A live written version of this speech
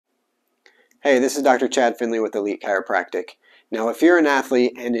Hey, this is Dr. Chad Findlay with Elite Chiropractic. Now, if you're an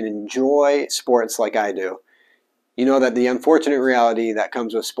athlete and enjoy sports like I do, you know that the unfortunate reality that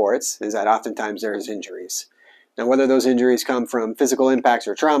comes with sports is that oftentimes there is injuries. Now, whether those injuries come from physical impacts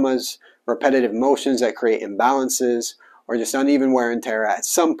or traumas, repetitive motions that create imbalances, or just uneven wear and tear at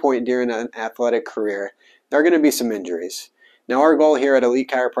some point during an athletic career, there are going to be some injuries. Now, our goal here at Elite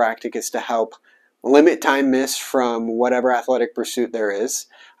Chiropractic is to help limit time missed from whatever athletic pursuit there is,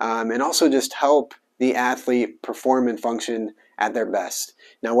 and also just help the athlete perform and function at their best.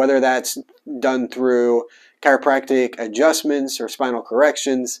 Now, whether that's done through chiropractic adjustments or spinal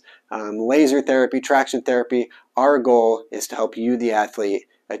corrections, laser therapy, traction therapy, our goal is to help you, the athlete,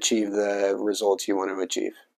 achieve the results you want to achieve.